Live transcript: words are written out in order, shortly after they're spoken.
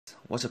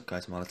What's up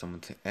guys,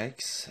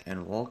 mcbe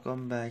and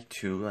welcome back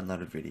to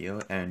another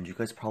video. And you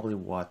guys probably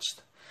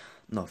watched,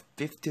 no,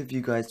 50 of you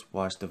guys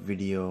watched the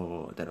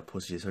video that I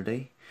posted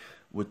yesterday,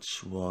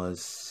 which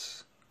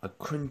was a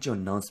cringy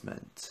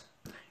announcement.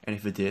 And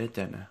if you did,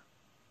 then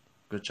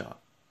good job.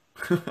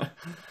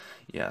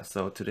 Yeah,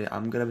 so today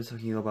I'm gonna be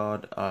talking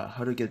about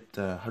how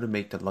to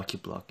make the lucky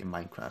block in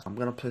Minecraft. I'm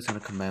gonna place on a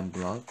command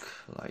block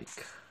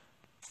like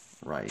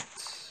right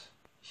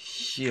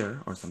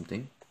here or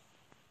something.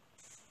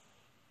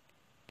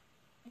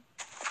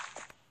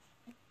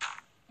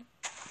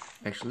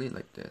 Actually,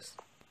 like this.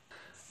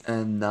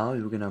 And now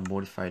you're gonna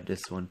modify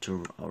this one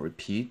to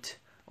repeat.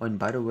 Oh, and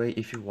by the way,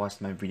 if you watched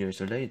my video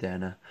yesterday,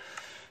 then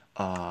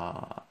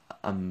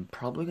I'm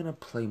probably gonna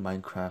play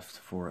Minecraft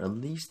for at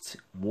least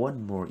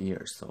one more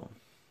year, so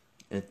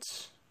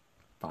it's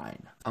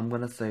fine. I'm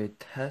gonna say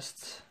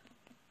test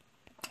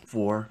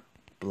for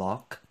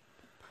block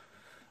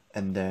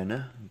and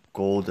then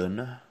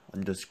golden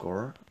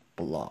underscore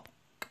block.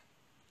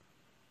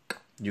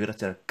 You gotta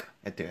say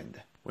at the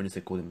end when you say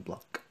golden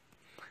block.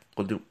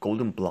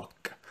 Golden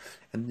block,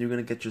 and you're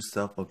gonna get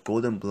yourself a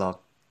golden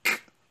block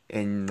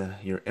in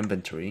your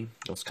inventory.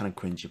 That's kind of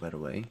cringy, by the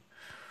way.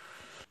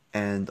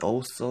 And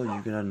also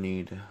you're gonna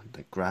need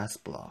the grass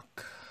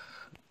block,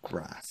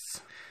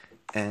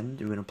 and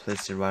you're gonna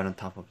place it right on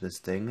top of this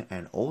thing.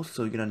 And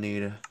also you're gonna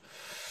need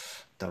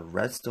the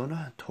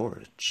redstone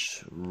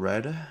torch,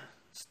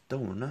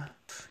 redstone.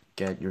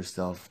 Get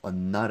yourself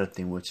another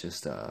thing, which is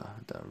the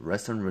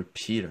redstone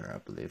repeater, I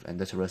believe, and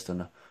that's a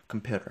redstone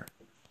computer.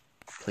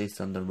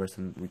 Place on the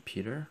redstone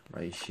repeater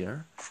right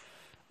here,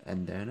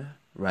 and then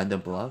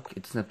random block.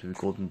 It doesn't have to be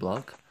golden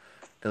block.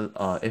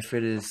 If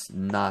it is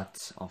not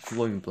a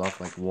flowing block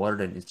like water,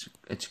 then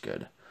it's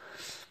good.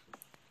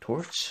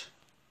 Torch,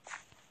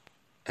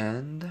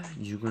 and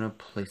you're gonna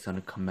place on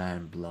a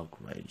command block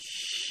right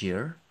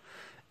here,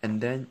 and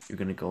then you're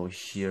gonna go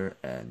here,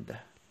 and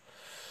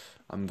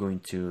I'm going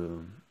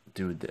to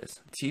do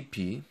this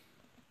TP.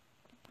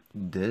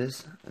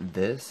 This,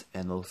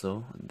 and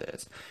also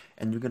this,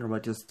 and you're gonna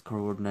write this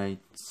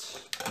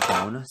coordinates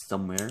down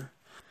somewhere,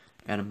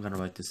 and I'm gonna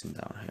write this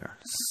down here: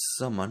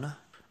 summon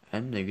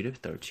and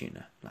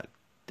 -13, like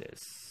this.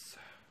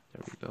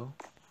 There we go.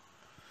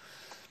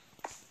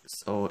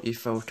 So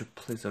if I were to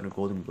place on a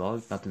golden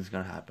block, nothing's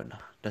gonna happen.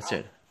 That's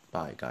it.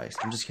 Bye guys.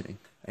 I'm just kidding.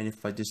 And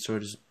if I destroy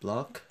this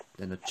block,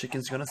 then the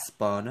chicken's gonna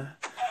spawn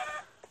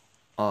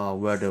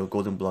where the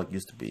golden block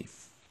used to be.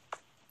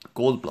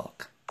 Gold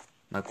block,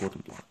 not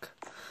golden block.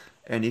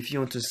 And if you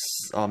want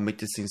to make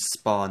this thing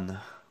spawn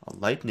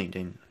lightning,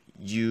 then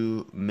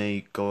you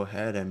may go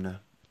ahead and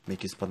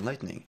make it spawn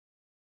lightning.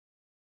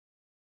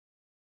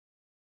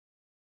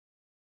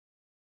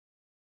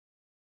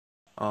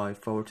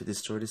 If I were to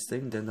destroy this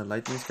thing, then the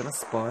lightning is gonna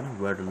spawn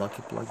where the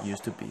lucky block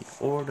used to be,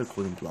 or the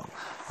golden block.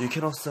 You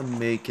can also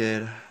make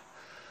it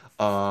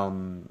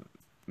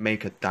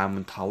make a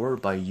diamond tower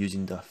by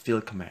using the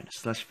fill command,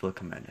 /fill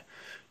command.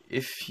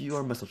 If you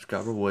are my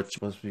subscriber,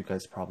 which most of you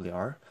guys probably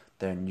are,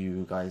 then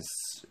you guys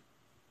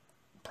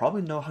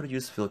probably know how to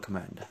use fill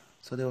command.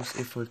 So that was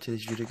it for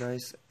today's video,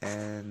 guys,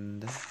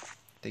 and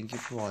thank you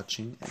for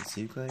watching, and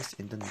see you guys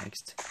in the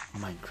next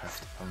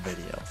Minecraft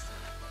video.